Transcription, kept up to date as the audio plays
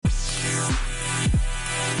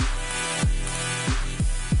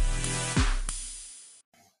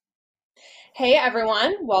Hey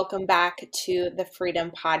everyone, welcome back to the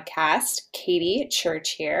Freedom Podcast. Katie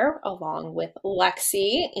Church here, along with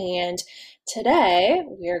Lexi, and today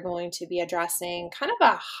we are going to be addressing kind of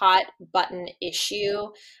a hot button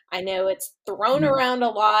issue. I know it's thrown Mm. around a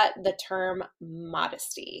lot, the term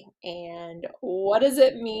modesty. And what does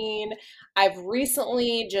it mean? I've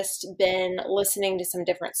recently just been listening to some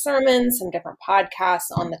different sermons, some different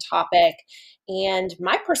podcasts on the topic, and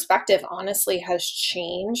my perspective honestly has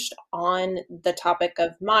changed on the topic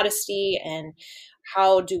of modesty and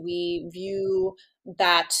how do we view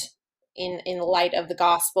that in light of the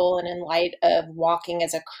gospel and in light of walking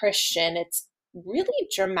as a Christian. It's really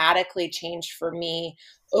dramatically changed for me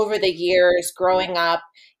over the years growing up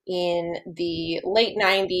in the late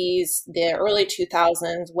 90s, the early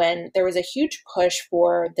 2000s, when there was a huge push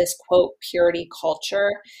for this quote purity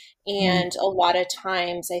culture. Mm. And a lot of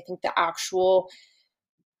times, I think the actual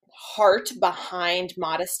heart behind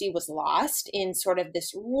modesty was lost in sort of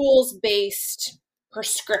this rules based Mhm.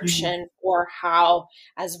 prescription for how,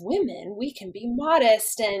 as women, we can be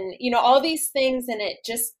modest and, all these things. And it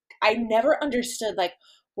just, I never understood, like,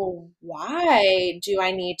 well, why do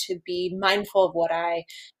I need to be mindful of what I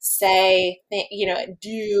say,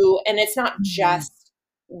 do? And it's not Mhm. just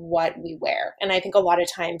what we wear. And I think a lot of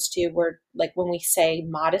times too, we're like, when we say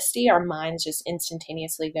modesty, our minds just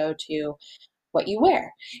instantaneously go to what you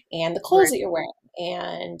wear and the clothes Right. that you're wearing.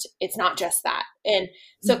 And it's not just that. And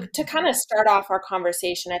so to Mhm. kind of start off our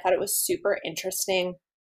conversation, I thought it was super interesting.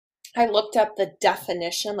 I looked up the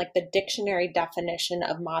definition, like the dictionary definition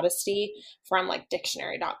of modesty from like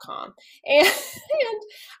dictionary.com. And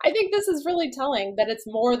I think this is really telling that it's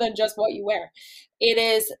more than just what you wear. It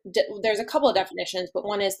is, there's a couple of definitions, but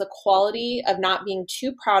one is the quality of not being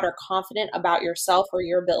too proud or confident about yourself or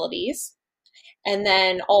your abilities. And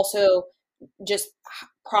then also just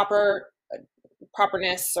proper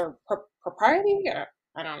properness or propriety, or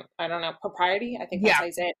I don't know, propriety, I think that's Yeah, how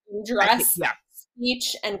you say it, I think dress, yeah.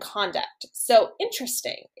 speech, and conduct. So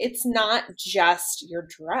interesting, it's not just your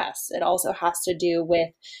dress, it also has to do with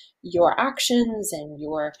your actions and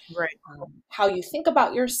your Right. how you think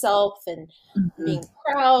about yourself and Mhm. being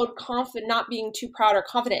proud, confident, not being too proud or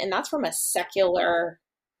confident. And that's from a secular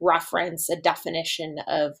reference, a definition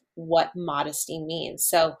of what modesty means.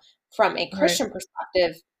 So, from a Right. Christian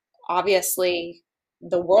perspective, obviously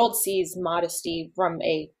the world sees modesty from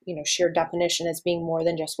a sheer definition as being more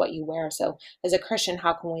than just what you wear. So as a Christian,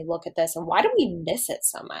 how can we look at this and why do we miss it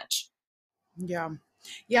so much? Yeah.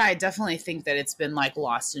 Yeah, I definitely think that it's been like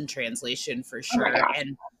lost in translation for Oh my sure. gosh.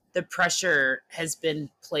 And the pressure has been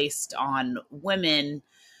placed on women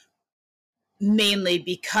mainly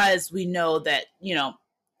because we know that,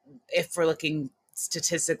 if we're looking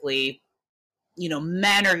statistically,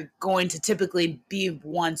 men are going to typically be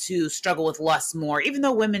ones who struggle with lust more, even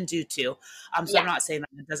though women do too. So Yeah. I'm not saying that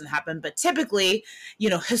it doesn't happen, but typically,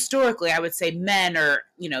 historically, I would say men are,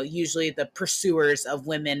 usually the pursuers of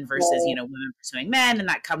women versus, Right. women pursuing men. And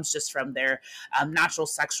that comes just from their natural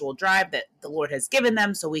sexual drive that the Lord has given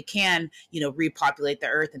them. So we can, repopulate the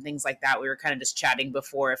earth and things like that. We were kind of just chatting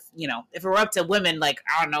before if it were up to women, like,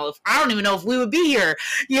 I don't even know if we would be here,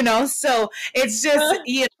 so it's just, Truth.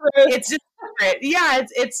 it's just yeah,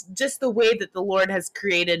 it's just the way that the Lord has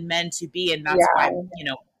created men to be, and that's why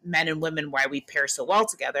Yeah. men and women, why we pair so well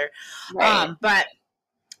together. Right. But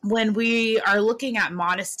when we are looking at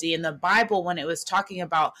modesty in the Bible, when it was talking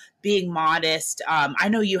about being modest, I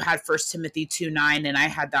know you had First Timothy 2:9, and I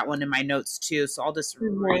had that one in my notes too. So I'll just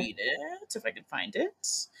Mhm. read it if I can find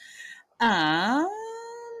it. Um,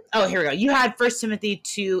 oh, here we go. You had First Timothy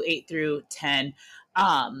 2:8 through 10.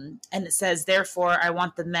 And it says, therefore, I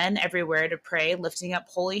want the men everywhere to pray, lifting up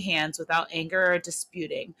holy hands without anger or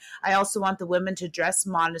disputing. I also want the women to dress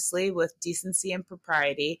modestly with decency and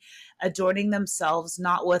propriety, adorning themselves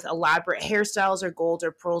not with elaborate hairstyles or gold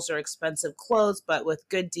or pearls or expensive clothes, but with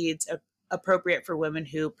good deeds appropriate for women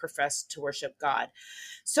who profess to worship God.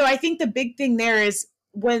 So I think the big thing there is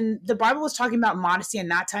when the Bible was talking about modesty in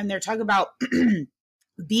that time, they're talking about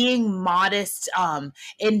being modest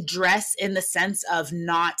in dress in the sense of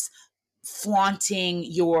not flaunting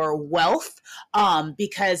your wealth,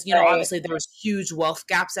 because Right. obviously there was huge wealth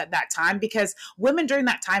gaps at that time because women during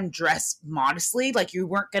that time dressed modestly. Like you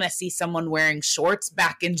weren't going to see someone wearing shorts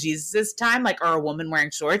back in Jesus's time, like, or a woman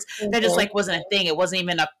wearing shorts. That just Mhm. like wasn't a thing. It wasn't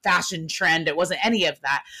even a fashion trend. It wasn't any of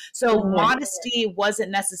that. So Mhm. modesty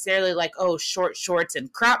wasn't necessarily like, oh, short shorts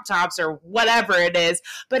and crop tops or whatever it is,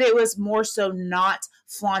 but it was more so not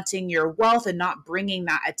flaunting your wealth and not bringing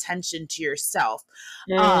that attention to yourself.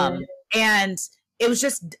 Mm. um and it was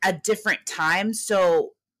just a different time.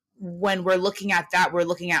 So when we're looking at that, we're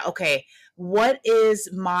looking at, okay, what is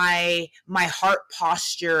my heart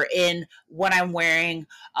posture in what I'm wearing,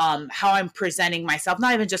 how I'm presenting myself,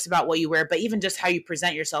 not even just about what you wear, but even just how you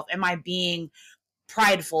present yourself. Am I being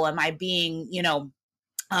prideful? Am I being,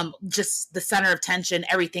 just the center of tension?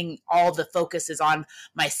 Everything, all the focus is on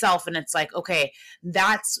myself. And it's like, okay,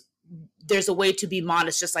 there's a way to be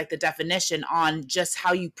modest, just like the definition, on just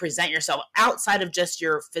how you present yourself outside of just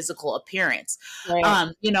your physical appearance.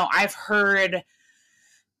 Right. I've heard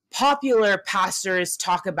popular pastors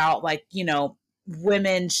talk about, like,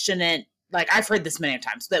 women shouldn't, like, I've heard this many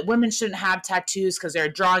times, that women shouldn't have tattoos because they're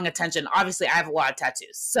drawing attention. Obviously, I have a lot of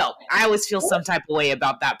tattoos, so I always feel some type of way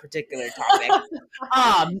about that particular topic.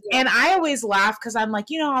 And I always laugh because I'm like,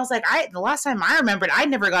 I was like, the last time I remembered, I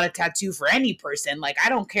never got a tattoo for any person. Like, I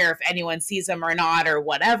don't care if anyone sees them or not or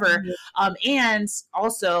whatever. And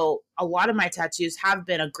also, a lot of my tattoos have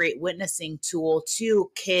been a great witnessing tool to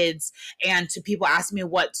kids and to people asking me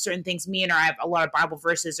what certain things mean, or I have a lot of Bible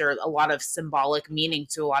verses or a lot of symbolic meaning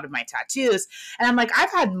to a lot of my tattoos. And I'm like,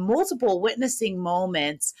 I've had multiple witnessing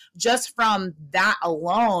moments just from that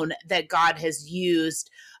alone that God has used,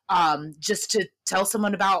 just to tell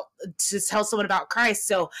someone about Christ.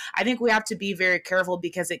 So I think we have to be very careful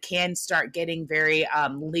because it can start getting very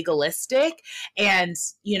legalistic, and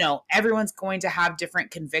everyone's going to have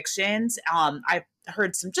different convictions. I've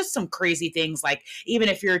heard some crazy things, like, even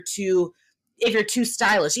if you're too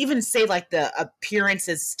stylish, even say like the appearance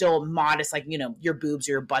is still modest, like, your boobs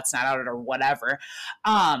or your butt's not out or whatever.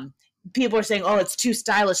 People are saying, oh, it's too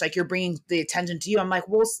stylish, like you're bringing the attention to you. I'm like,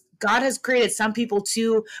 well, God has created some people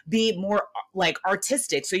to be more like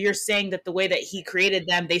artistic. So you're saying that the way that he created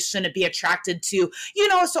them, they shouldn't be attracted to,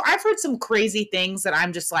 so I've heard some crazy things that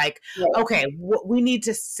I'm just like, okay, we need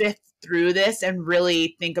to sift through this and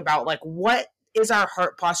really think about, like, what is our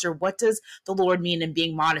heart posture? What does the Lord mean in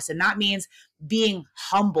being modest? And that means being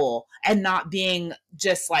humble and not being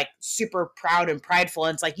just like super proud and prideful.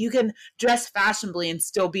 And it's like, you can dress fashionably and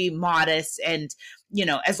still be modest. And,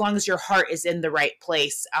 as long as your heart is in the right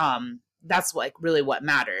place, that's like really what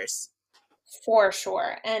matters. For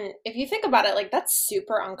sure. And if you think about it, like, that's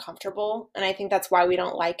super uncomfortable. And I think that's why we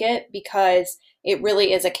don't like it, because it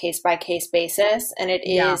really is a case by case basis. And it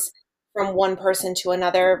is from one person to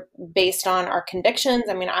another based on our convictions.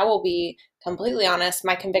 I mean, I will be completely honest.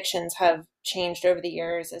 My convictions have changed over the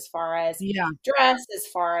years as far as dress, as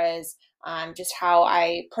far as just how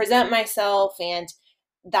I present myself. And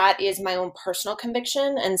that is my own personal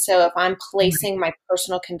conviction. And so if I'm placing my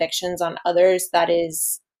personal convictions on others,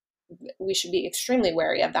 we should be extremely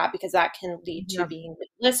wary of that, because that can lead to being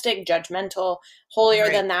legalistic, judgmental,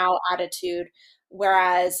 holier than thou attitude.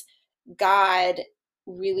 Whereas God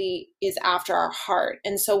really is after our heart.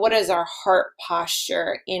 And so what is our heart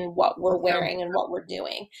posture in what we're wearing and what we're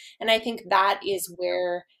doing? And I think that is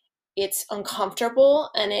where it's uncomfortable,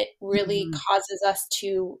 and it really causes us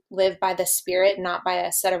to live by the Spirit, not by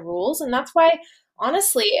a set of rules. And that's why,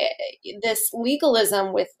 honestly, this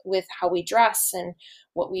legalism with how we dress and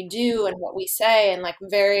what we do and what we say, and like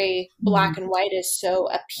very black and white, is so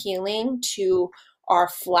appealing to our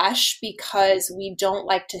flesh, because we don't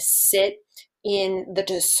like to sit in the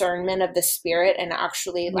discernment of the Spirit and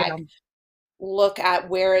actually look at,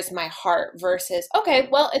 where is my heart, versus, okay,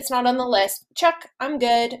 well, it's not on the list, check, I'm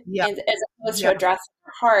good, as opposed to addressing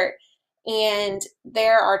our heart. And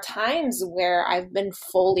there are times where I've been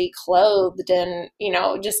fully clothed, and,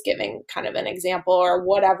 just giving kind of an example or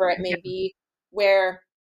whatever it may be, where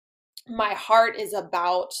my heart is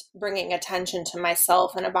about bringing attention to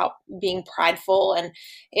myself and about being prideful, and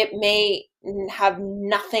it may have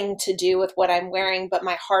nothing to do with what I'm wearing, but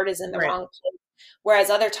my heart is in the wrong place. Whereas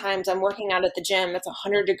other times I'm working out at the gym, it's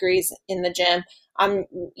 100 degrees in the gym.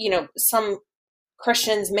 Some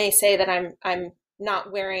Christians may say that I'm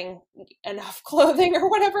not wearing enough clothing or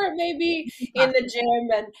whatever it may be in the gym.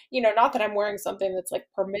 And, not that I'm wearing something that's like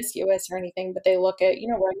promiscuous or anything, but they look at,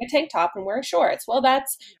 wearing a tank top and wearing shorts. Well,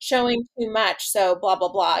 that's showing too much. So blah,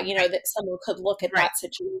 blah, blah, that someone could look at that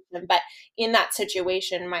situation. But in that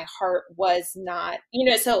situation, my heart was not,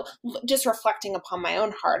 so just reflecting upon my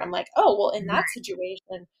own heart, I'm like, oh, well, in that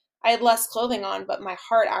situation, I had less clothing on, but my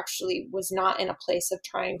heart actually was not in a place of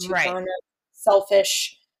trying to garner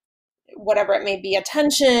selfish, whatever it may be,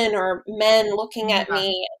 attention, or men looking at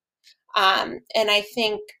me. And I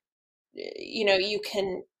think, you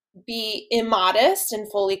can be immodest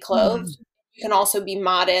and fully clothed. You can also be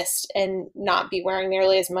modest and not be wearing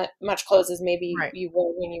nearly as much clothes as maybe you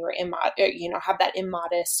were when you were have that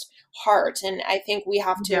immodest heart. And I think we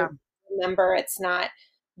have to remember, it's not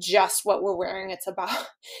just what we're wearing. It's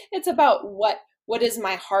about what what is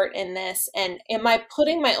my heart in this? And am I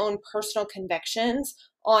putting my own personal convictions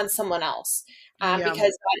on someone else? Yeah.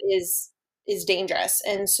 Because that is dangerous.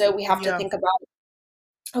 And so we have to Yeah. think about,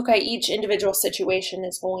 okay, each individual situation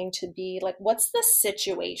is going to be like, what's the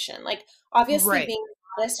situation? Like, obviously, Right. being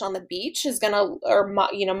modest on the beach is going to, or,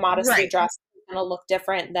 modestly Right. dressed is going to look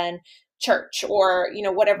different than church or,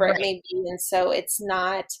 whatever it Right. may be. And so it's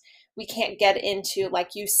not, we can't get into,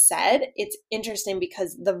 like you said, it's interesting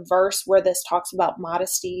because the verse where this talks about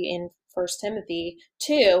modesty in First Timothy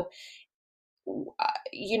 2,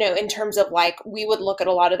 in terms of like, we would look at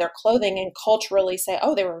a lot of their clothing and culturally say,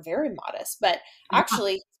 oh, they were very modest, but Yeah.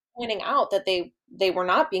 actually pointing out that they were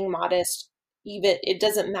not being modest. Even it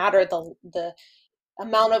doesn't matter the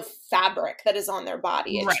amount of fabric that is on their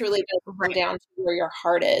body. It Right. truly does come Right. down to where your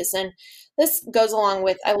heart is. And this goes along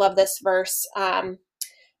with, I love this verse,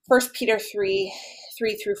 1 Peter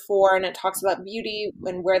 3:3-4, and it talks about beauty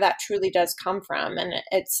and where that truly does come from. And it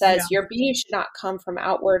Yeah. says, your beauty should not come from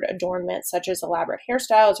outward adornment, such as elaborate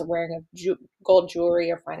hairstyles or wearing of gold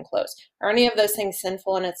jewelry or fine clothes. Are any of those things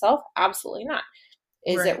sinful in itself? Absolutely not.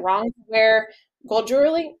 Is it Right. wrong to wear gold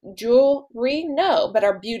jewelry? No, but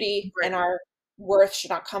our beauty Right. and our worth should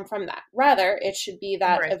not come from that. Rather, it should be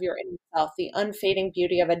that Right. of your inner self, the unfading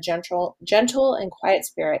beauty of a gentle and quiet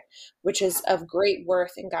spirit, which is of great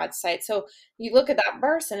worth in God's sight. So you look at that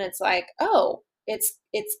verse and it's like, oh, it's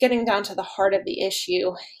getting down to the heart of the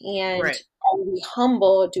issue. And Right. are we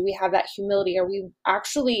humble? Do we have that humility? Are we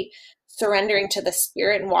actually surrendering to the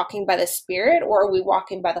Spirit and walking by the Spirit, or are we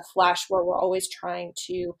walking by the flesh where we're always trying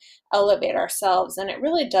to elevate ourselves? And it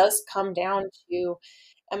really does come down to,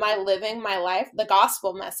 am I living my life, the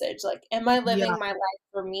gospel message? Like, am I Yeah. living my life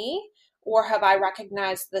for me? Or have I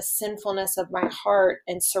recognized the sinfulness of my heart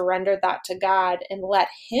and surrendered that to God and let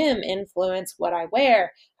Him influence what I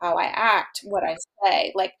wear, how I act, what I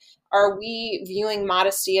say? Like, are we viewing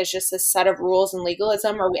modesty as just a set of rules and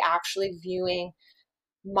legalism? Or are we actually viewing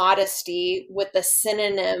modesty with the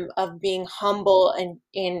synonym of being humble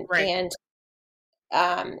Right. and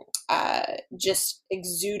um, just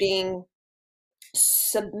exuding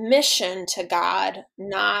submission to God,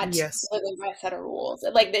 not Yes. living by a set of rules?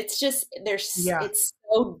 Like, Yeah. it's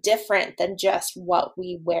so different than just what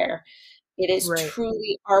we wear. It is Right.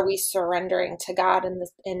 truly, are we surrendering to God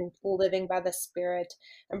and living by the Spirit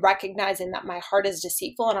and recognizing that my heart is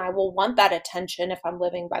deceitful and I will want that attention if I'm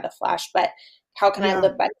living by the flesh. But how can I Yeah.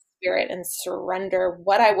 live by the Spirit and surrender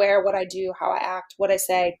what I wear, what I do, how I act, what I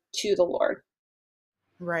say to the Lord?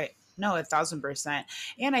 Right. No, 1,000%.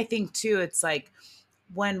 And I think too, it's like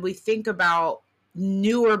when we think about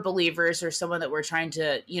newer believers or someone that we're trying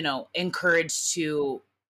to, encourage to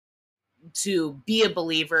be a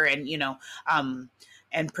believer and,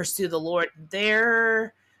 and pursue the Lord,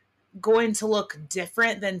 they're going to look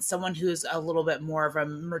different than someone who's a little bit more of a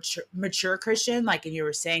mature Christian. Like, and you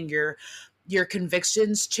were saying, your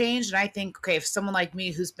convictions changed. And I think, okay, if someone like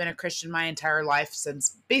me who's been a Christian my entire life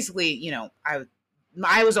since basically,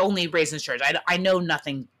 I was only raised in church. I know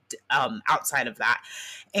nothing outside of that.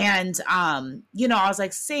 And, I was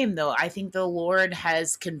like, same though. I think the Lord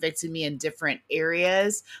has convicted me in different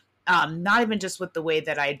areas. Not even just with the way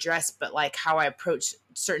that I dress, but like how I approach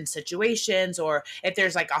certain situations, or if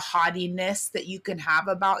there's like a haughtiness that you can have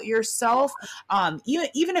about yourself.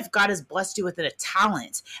 Even if God has blessed you with a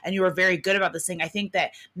talent and you are very good about this thing, I think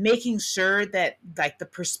that making sure that like the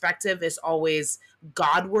perspective is always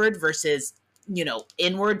Godward versus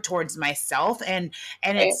inward towards myself, and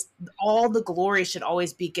Right? it's all the glory should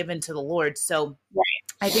always be given to the Lord. So Right.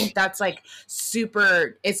 I think that's like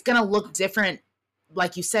super, it's going to look different,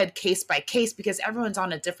 like you said, case by case, because everyone's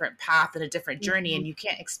on a different path and a different journey. Mhm. And you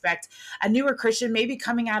can't expect a newer Christian, maybe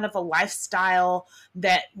coming out of a lifestyle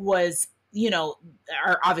that was,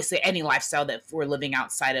 or obviously any lifestyle that we're living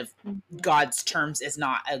outside of Mhm. God's terms is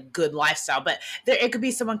not a good lifestyle, but it could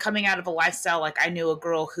be someone coming out of a lifestyle. Like I knew a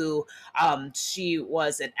girl who, she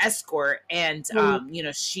was an escort and,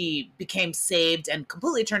 Mhm. she became saved and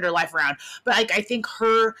completely turned her life around. But like, I think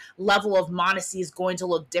her level of modesty is going to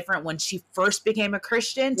look different when she first became a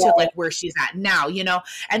Christian to Right. like where she's at now,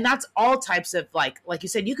 and that's all types of like you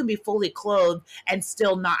said, you can be fully clothed and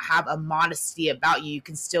still not have a modesty about you. You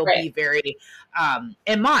can still Right. be very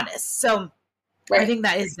immodest. So I Right. think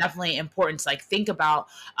that is definitely important to like think about.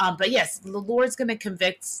 But yes, the Lord's going to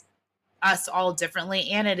convict us all differently,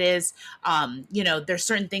 and it is there's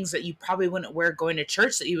certain things that you probably wouldn't wear going to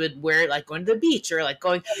church that you would wear like going to the beach or like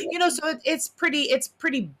going, so it's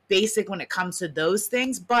pretty basic when it comes to those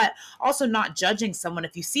things, but also not judging someone.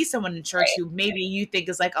 If you see someone in church Right. who maybe you think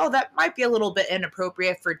is like, oh, that might be a little bit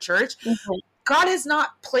inappropriate for church, Mhm. God has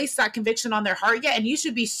not placed that conviction on their heart yet. And you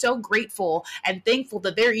should be so grateful and thankful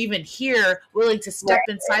that they're even here, willing to step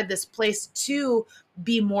inside this place to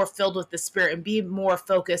be more filled with the Spirit and be more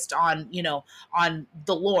focused on, on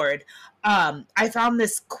the Lord. I found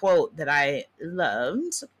this quote that I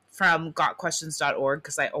loved from gotquestions.org,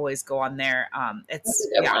 because I always go on there.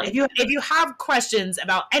 If you have questions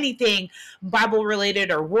about anything Bible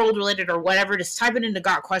related or world related or whatever, just type it into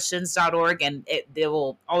gotquestions.org, and it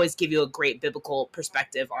will always give you a great biblical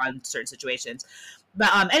perspective on certain situations. But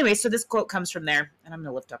anyway, so this quote comes from there, and I'm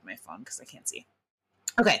going to lift up my phone because I can't see.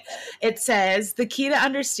 Okay, it says, the key to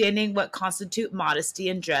understanding what constitute modesty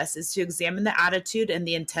in dress is to examine the attitude and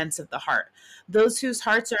the intents of the heart. Those whose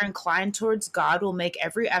hearts are inclined towards God will make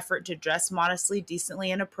every effort to dress modestly,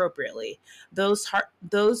 decently, and appropriately. Those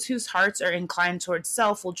whose hearts are inclined towards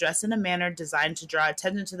self will dress in a manner designed to draw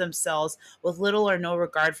attention to themselves with little or no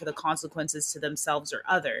regard for the consequences to themselves or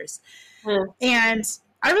others. And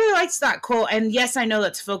I really liked that quote. And yes, I know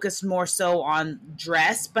that's focused more so on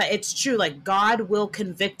dress, but it's true. Like, God will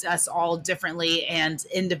convict us all differently and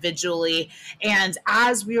individually. And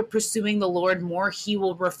as we are pursuing the Lord more, he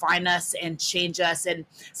will refine us and change us. And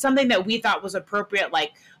something that we thought was appropriate,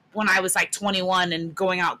 like when I was like 21 and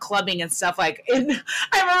going out clubbing and stuff, like, and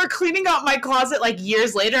I remember cleaning out my closet like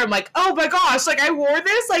years later. I'm like, oh my gosh, like I wore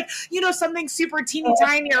this, like, something super teeny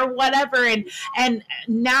tiny or whatever. And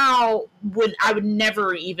now I would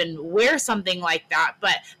never even wear something like that.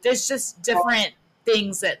 But there's just different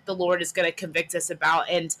things that the Lord is going to convict us about.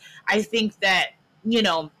 And I think that,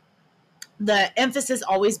 the emphasis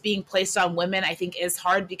always being placed on women, I think, is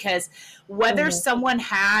hard, because whether someone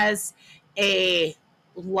has a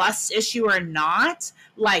lust issue or not,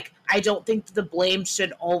 like, I don't think the blame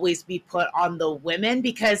should always be put on the women,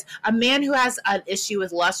 because a man who has an issue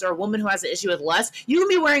with lust or a woman who has an issue with lust, you can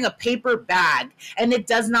be wearing a paper bag and it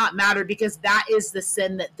does not matter, because that is the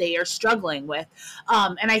sin that they are struggling with.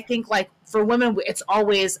 And I think, like, for women, it's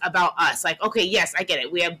always about us. Like, okay, yes, I get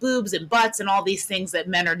it. We have boobs and butts and all these things that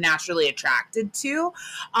men are naturally attracted to.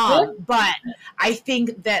 But I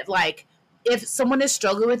think that, like, if someone is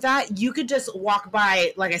struggling with that, you could just walk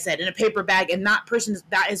by, like I said, in a paper bag, and that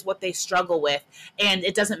is what they struggle with. And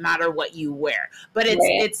it doesn't matter what you wear. But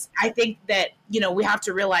I think that, we have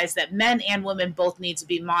to realize that men and women both need to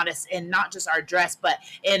be modest in not just our dress, but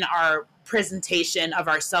in our presentation of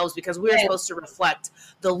ourselves, because we're supposed to reflect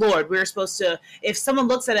the Lord. We're supposed to, if someone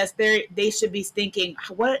looks at us, they should be thinking,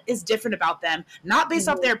 what is different about them? Not based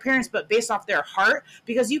off their appearance, but based off their heart,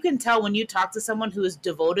 because you can tell when you talk to someone who is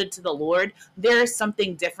devoted to the Lord, there is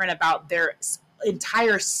something different about their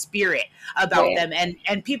entire spirit about them.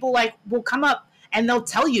 And people will come up and they'll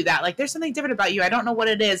tell you that, like, there's something different about you. I don't know what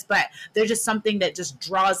it is, but there's just something that just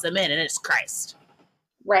draws them in, and it's Christ.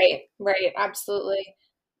 Right. Absolutely.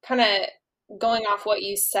 Kind of going off what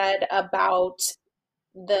you said about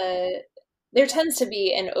there tends to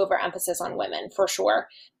be an overemphasis on women, for sure.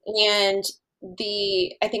 And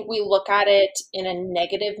I think we look at it in a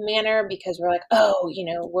negative manner, because we're like, oh,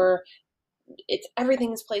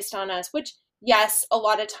 everything's placed on us, which, yes, a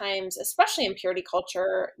lot of times, especially in purity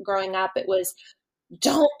culture growing up, it was,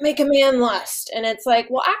 don't make a man lust. And it's like,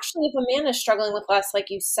 well, actually, if a man is struggling with lust, like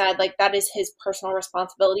you said, like, that is his personal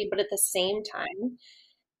responsibility. But at the same time,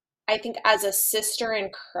 I think as a sister in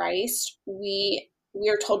Christ, we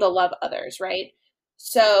are told to love others, right?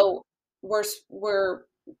 So we're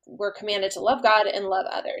commanded to love God and love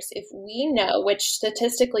others. If we know, which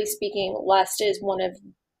statistically speaking, lust is one of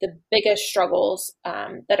the biggest struggles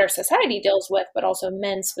that our society deals with, but also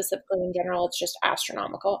men specifically in general, it's just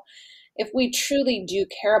astronomical. If we truly do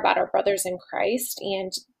care about our brothers in Christ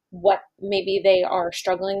and what maybe they are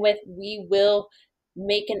struggling with, we will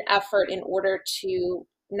make an effort in order to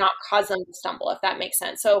not cause them to stumble, if that makes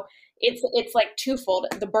sense. So it's like twofold.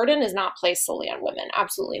 The burden is not placed solely on women.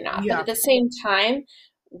 Absolutely not. Yeah. But at the same time,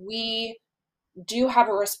 we do have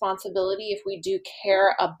a responsibility, if we do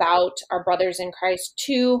care about our brothers in Christ,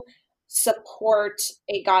 to support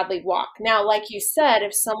a godly walk. Now, like you said,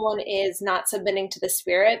 if someone is not submitting to the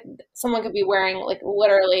Spirit, someone could be wearing, like,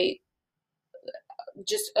 literally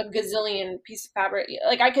just a gazillion piece of fabric.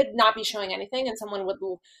 Like, I could not be showing anything, and someone would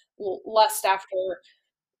lust after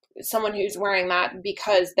someone who's wearing that,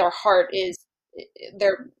 because their heart is,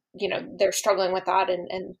 they're struggling with that,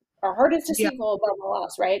 and our heart is deceitful above all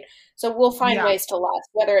else, right? So we'll find ways to lust,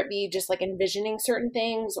 whether it be just like envisioning certain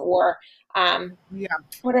things or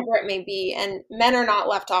whatever it may be. And men are not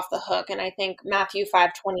left off the hook. And I think Matthew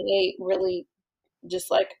 5:28 really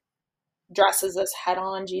just like addresses this head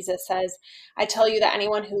on. Jesus says, I tell you that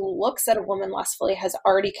anyone who looks at a woman lustfully has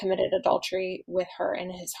already committed adultery with her in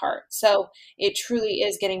his heart. So it truly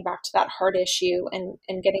is getting back to that heart issue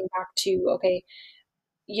and getting back to, okay,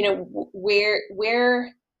 you know,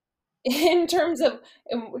 where in terms of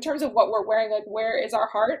what we're wearing, like where is our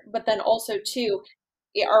heart? But then also too,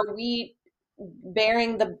 are we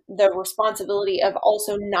bearing the responsibility of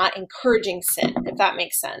also not encouraging sin, if that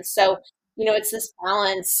makes sense? So, you know, it's this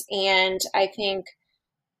balance. And I think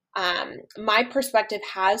my perspective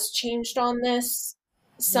has changed on this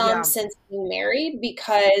some since being married,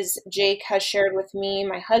 because Jake has shared with me,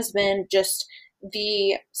 my husband, just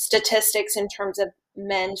the statistics in terms of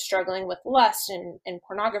men struggling with lust and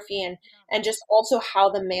pornography, and just also how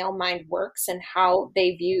the male mind works and how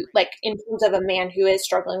they view, like in terms of a man who is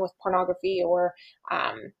struggling with pornography or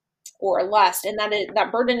lust, and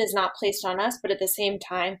that burden is not placed on us. But at the same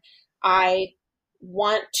time, I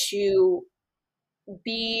want to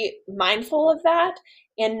be mindful of that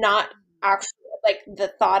and not actually, like, the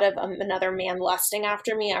thought of another man lusting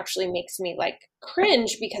after me actually makes me like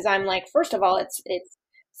cringe, because I'm like, first of all, it's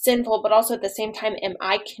sinful, but also at the same time, am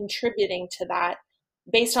I contributing to that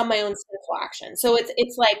based on my own sinful action? So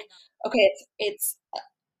it's like, okay, it's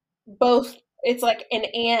both, it's like an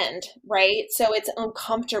and, right? So it's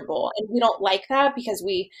uncomfortable, and we don't like that, because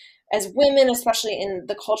we, as women, especially in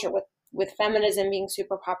the culture with feminism being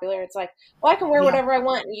super popular, it's like, well, I can wear whatever I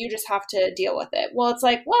want and you just have to deal with it. Well, it's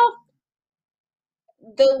like, well,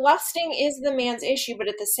 the lusting is the man's issue, but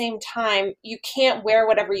at the same time, you can't wear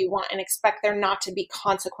whatever you want and expect there not to be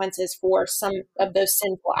consequences for some of those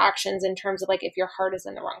sinful actions, in terms of like if your heart is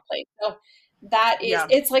in the wrong place. So that is,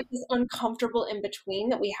 it's like this uncomfortable in between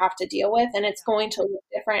that we have to deal with, and it's going to look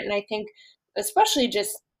different. And I think especially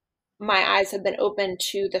just my eyes have been open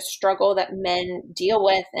to the struggle that men deal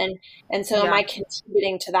with, and so am I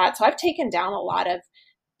contributing to that? So I've taken down a lot of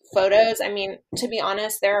photos. I mean, to be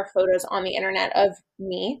honest, there are photos on the internet of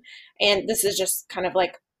me, and this is just kind of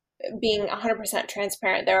like being 100%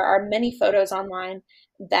 transparent. There are many photos online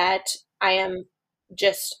that I am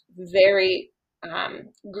just very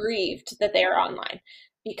grieved that they are online,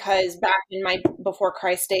 because back in my before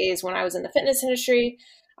Christ days, when I was in the fitness industry,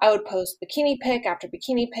 I would post bikini pic after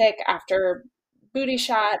bikini pic after booty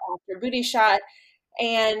shot after booty shot,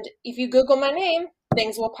 and if you Google my name,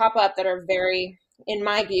 things will pop up that are very, in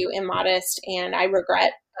my view, immodest, and I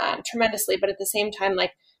regret tremendously. But at the same time,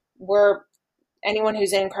 like, anyone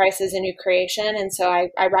who's in Christ is a new creation, and so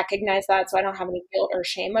I recognize that, so I don't have any guilt or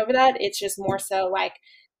shame over that. It's just more so like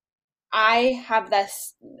I have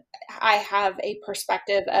a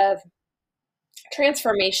perspective of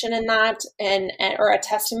transformation in that, and or a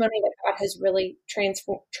testimony that God has really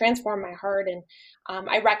transformed my heart. And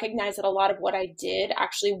I recognize that a lot of what I did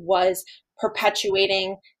actually was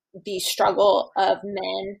perpetuating the struggle of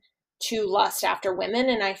men to lust after women,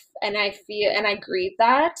 and I feel, and I grieve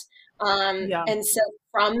that. And so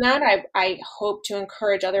from that, I hope to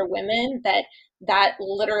encourage other women that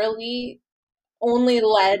literally only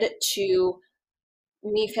led to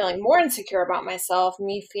me feeling more insecure about myself,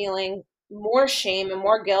 me feeling more shame and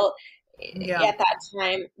more guilt at that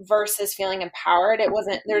time, versus feeling empowered.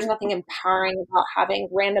 There's nothing empowering about having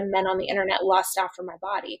random men on the internet lust after my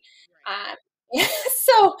body.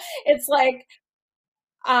 So it's like,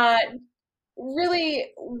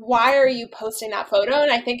 really, why are you posting that photo?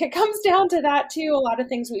 And I think it comes down to that too. A lot of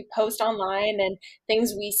things we post online and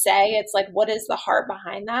things we say, it's like, what is the heart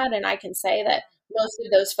behind that? And I can say that most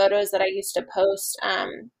of those photos that I used to post,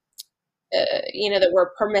 that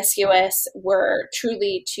were promiscuous, were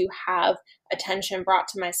truly to have attention brought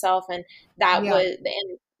to myself. And that was,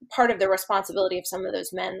 and part of the responsibility of some of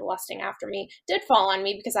those men lusting after me did fall on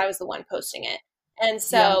me, because I was the one posting it. And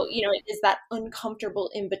so, it is that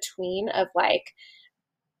uncomfortable in between of like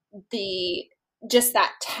just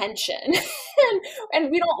that tension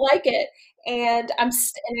and we don't like it. And I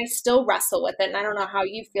still wrestle with it. And I don't know how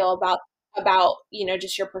you feel about,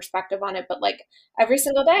 just your perspective on it, but like every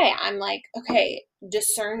single day I'm like, okay,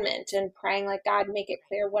 discernment, and praying like, God, make it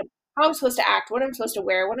clear how I'm supposed to act, what I'm supposed to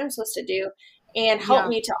wear, what I'm supposed to do, and help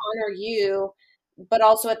me to honor you, but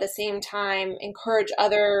also at the same time encourage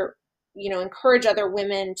other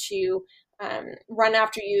women to run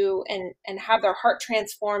after you and have their heart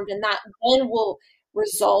transformed, and that then will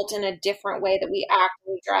result in a different way that we act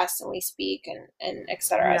and we dress and we speak and et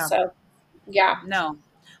cetera. So no,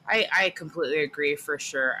 I completely agree, for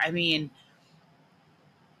sure. I mean,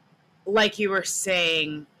 like you were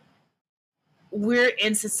saying, we're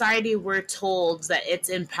in society, we're told that it's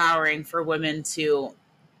empowering for women to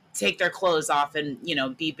take their clothes off and,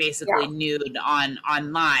 be basically nude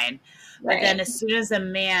online. But then as soon as a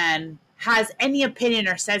man has any opinion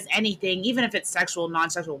or says anything, even if it's sexual,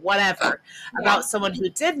 non-sexual, whatever, about someone who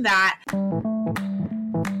did that,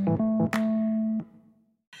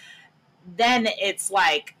 then it's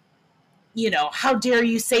like, how dare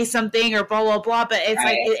you say something or blah, blah, blah. But it's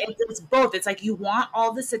like, it's both. It's like, you want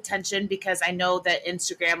all this attention because I know that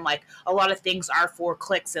Instagram, like a lot of things are for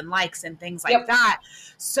clicks and likes and things like that.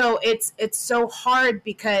 So it's so hard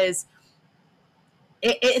because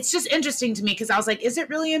it's just interesting to me because I was like, is it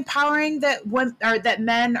really empowering that that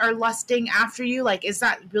men are lusting after you? Like, is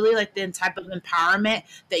that really like the type of empowerment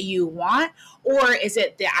that you want? Or is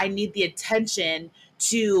it that I need the attention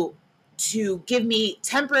to give me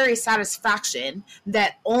temporary satisfaction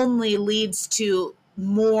that only leads to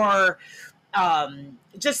more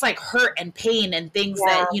just like hurt and pain and things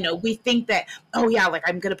that, we think that, oh yeah, like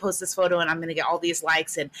I'm going to post this photo and I'm going to get all these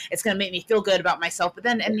likes and it's going to make me feel good about myself. But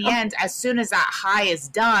then in the end, as soon as that high is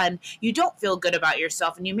done, you don't feel good about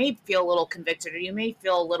yourself and you may feel a little convicted or you may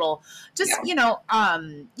feel a little just,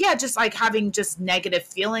 just like having just negative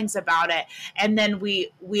feelings about it. And then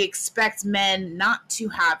we expect men not to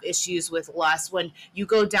have issues with lust when you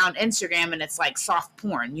go down Instagram and it's like soft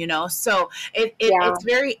porn, So it's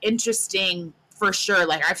very interesting for sure.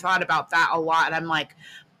 Like I've thought about that a lot and I'm like,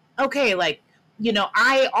 okay, like,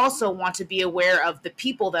 I also want to be aware of the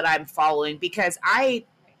people that I'm following because I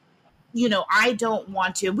don't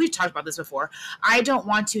want to, and we've talked about this before, I don't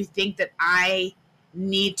want to think that I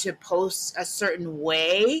need to post a certain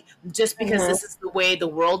way just because this is the way the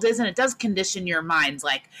world is, and it does condition your minds.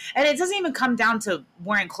 Like, and it doesn't even come down to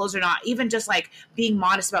wearing clothes or not, even just like being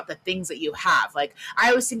modest about the things that you have. Like I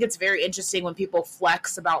always think it's very interesting when people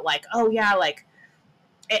flex about like, oh yeah, like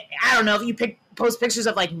I don't know, if you post pictures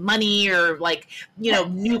of like money or like,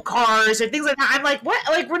 new cars or things like that. I'm like, what?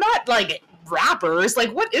 Like, we're not like rappers.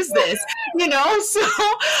 Like, what is this? So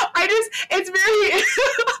it's very,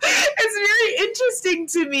 it's very interesting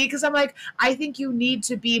to me because I'm like, I think you need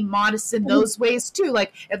to be modest in those ways too.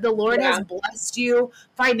 Like if the Lord has blessed you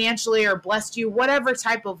financially or blessed you whatever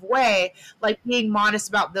type of way, like being modest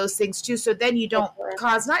about those things too. So then you don't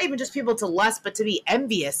cause not even just people to lust, but to be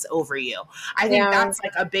envious over you. I think that's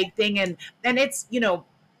like a big thing. And it's,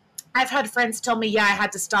 I've had friends tell me, I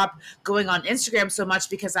had to stop going on Instagram so much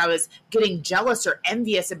because I was getting jealous or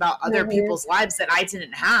envious about other people's lives that I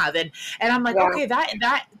didn't have. And I'm like, okay,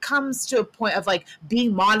 that comes to a point of like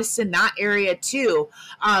being modest in that area too.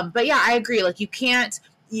 But yeah, I agree. Like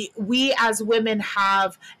we as women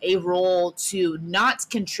have a role to not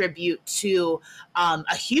contribute to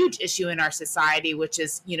a huge issue in our society, which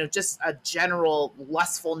is, just a general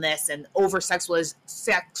lustfulness and over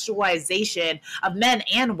sexualization of men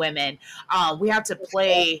and women. We have to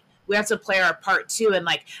play our part too. And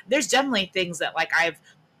like, there's definitely things that like I've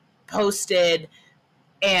posted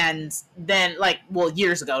and then like,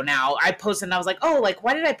 years ago now, I posted and I was like, oh, like,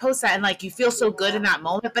 why did I post that? And like, you feel so good in that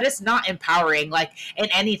moment, but it's not empowering, like in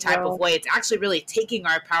any type of way. It's actually really taking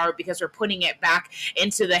our power because we're putting it back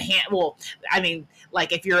into the hand. Well, I mean,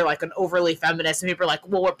 like if you're like an overly feminist and people are like,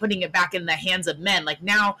 well, we're putting it back in the hands of men. Like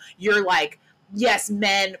now you're like, yes,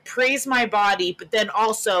 men, praise my body, but then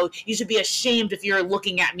also you should be ashamed if you're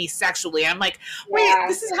looking at me sexually. I'm like, wait,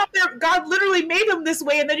 this is how God literally made them this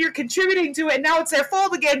way, and then you're contributing to it, and now it's their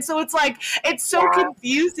fault again. So it's like, it's so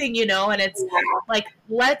confusing, and it's like,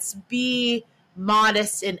 let's be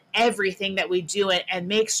modest in everything that we do and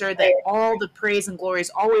make sure that all the praise and glory is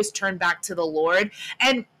always turned back to the Lord.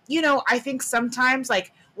 And, I think sometimes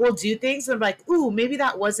like we'll do things and I'm like, ooh, maybe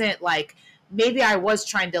that wasn't like, maybe I was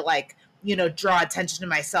trying to like, draw attention to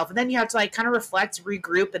myself. And then you have to like kind of reflect,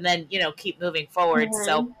 regroup, and then, keep moving forward.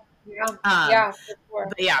 So, for sure.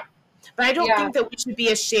 But I don't think that we should be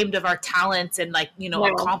ashamed of our talents and like,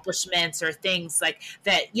 accomplishments or things like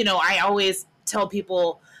that. I always tell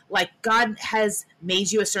people like God has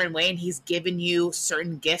made you a certain way and he's given you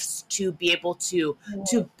certain gifts to be able to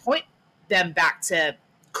point them back to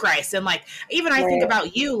Christ. And like, even I think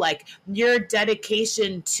about you, like your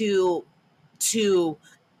dedication to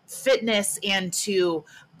fitness and to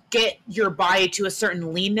get your body to a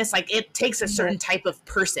certain leanness, like it takes a certain type of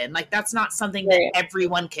person. Like that's not something that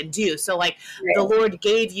everyone can do. So like the Lord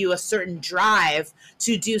gave you a certain drive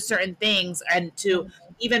to do certain things, and to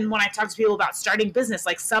even when I talk to people about starting business,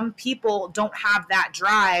 like some people don't have that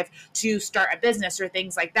drive to start a business or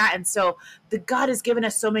things like that. And so the God has given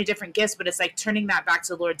us so many different gifts, but it's like turning that back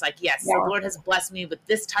to the Lord. It's like, yes, the Lord has blessed me with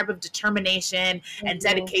this type of determination and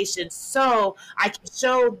dedication, so I can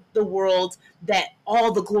show the world that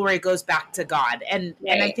all the glory goes back to God. And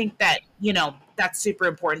I think that, that's super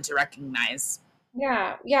important to recognize.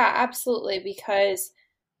 Yeah, absolutely. Because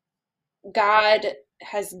God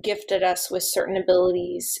has gifted us with certain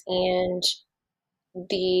abilities, and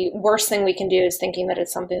the worst thing we can do is thinking that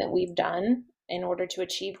it's something that we've done in order to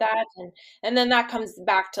achieve that. And then that comes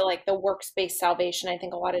back to like the works-based salvation. I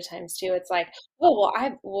think a lot of times too, it's like, oh,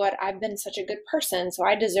 well, I've been such a good person, so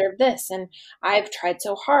I deserve this, and I've tried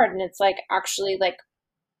so hard. And it's like actually like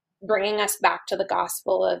bringing us back to the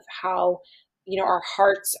gospel of how, our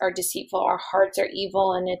hearts are deceitful, our hearts are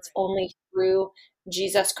evil, and it's only through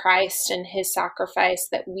Jesus Christ and his sacrifice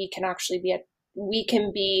that we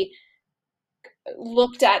can be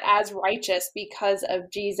looked at as righteous because of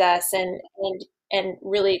Jesus, and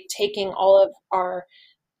really taking all of our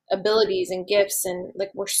abilities and gifts, and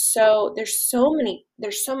like there's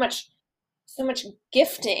so much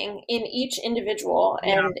gifting in each individual,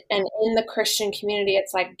 and in the Christian community,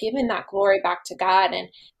 it's like giving that glory back to God and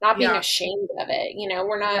not being ashamed of it.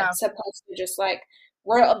 We're not supposed to just like,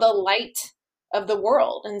 we're the light of the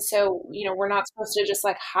world, and so we're not supposed to just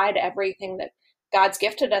like hide everything that God's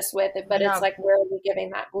gifted us with it, but it's like, where are we giving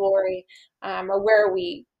that glory, or where are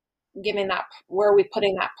we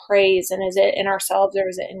putting that praise, and is it in ourselves or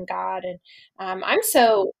is it in God? And I'm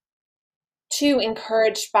so too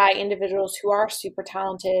encouraged by individuals who are super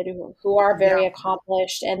talented, who are very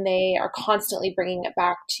accomplished, and they are constantly bringing it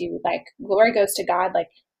back to like, glory goes to God. Like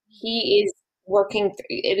he is working,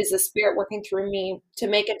 it is the Spirit working through me to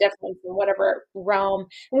make a difference in whatever realm.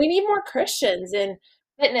 And we need more Christians in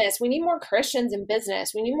fitness. We need more Christians in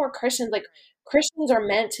business. We need more Christians. Like Christians are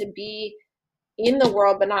meant to be in the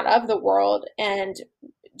world, but not of the world. And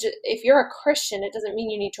if you're a Christian, it doesn't mean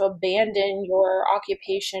you need to abandon your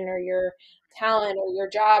occupation or your talent or your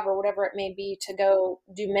job or whatever it may be to go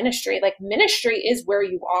do ministry. Like ministry is where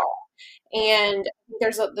you are. And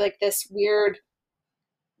there's like this weird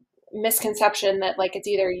misconception that like it's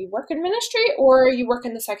either you work in ministry or you work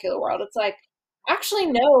in the secular world. It's like, actually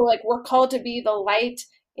no, like we're called to be the light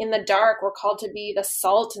in the dark. We're called to be the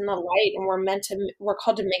salt in the light, and we're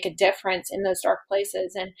called to make a difference in those dark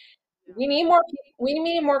places. And we need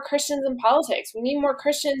more Christians in politics. We need more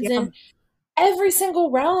Christians in every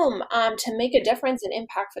single realm, to make a difference and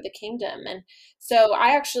impact for the kingdom. And so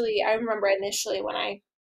I remember initially when I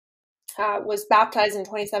was baptized in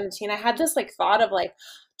 2017, I had this like thought of like,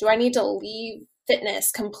 do I need to leave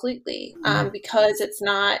fitness completely, because it's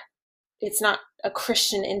not a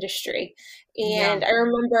Christian industry? And I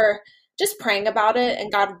remember just praying about it,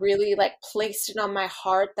 and God really like placed it on my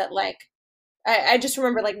heart that like, I just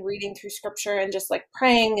remember like reading through scripture and just like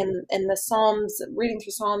praying and the Psalms, reading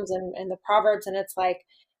through Psalms and the Proverbs. And it's like,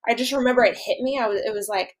 I just remember it hit me. It was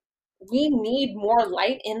like, we need more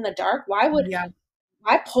light in the dark. Why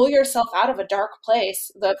pull yourself out of a dark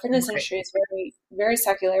place? The fitness industry is very, very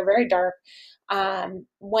secular, very dark.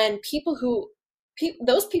 When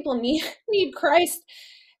those people need Christ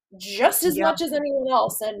just as much as anyone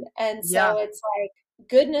else. And so it's like,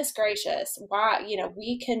 goodness gracious, wow,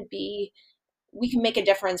 we can make a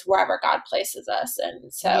difference wherever God places us.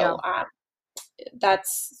 And so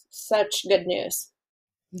that's such good news.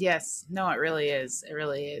 Yes. No, it really is. It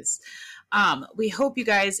really is. We hope you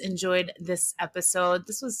guys enjoyed this episode.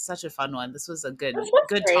 This was such a fun one. This was a good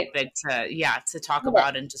topic to talk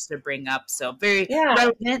about and just to bring up. So very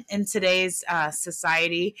relevant in today's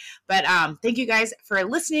society. But thank you guys for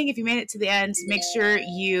listening. If you made it to the end, make sure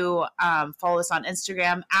you follow us on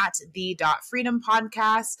Instagram at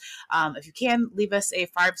 @the.freedompodcast. If you can, leave us a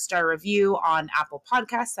 5-star review on Apple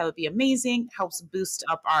Podcasts. That would be amazing. Helps boost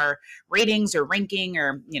up our ratings or ranking,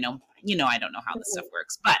 or I don't know how this stuff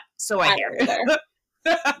works, but so I hear.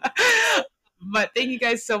 But thank you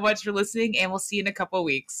guys so much for listening, and we'll see you in a couple of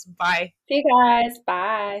weeks. Bye. See you guys.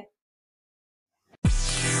 Bye.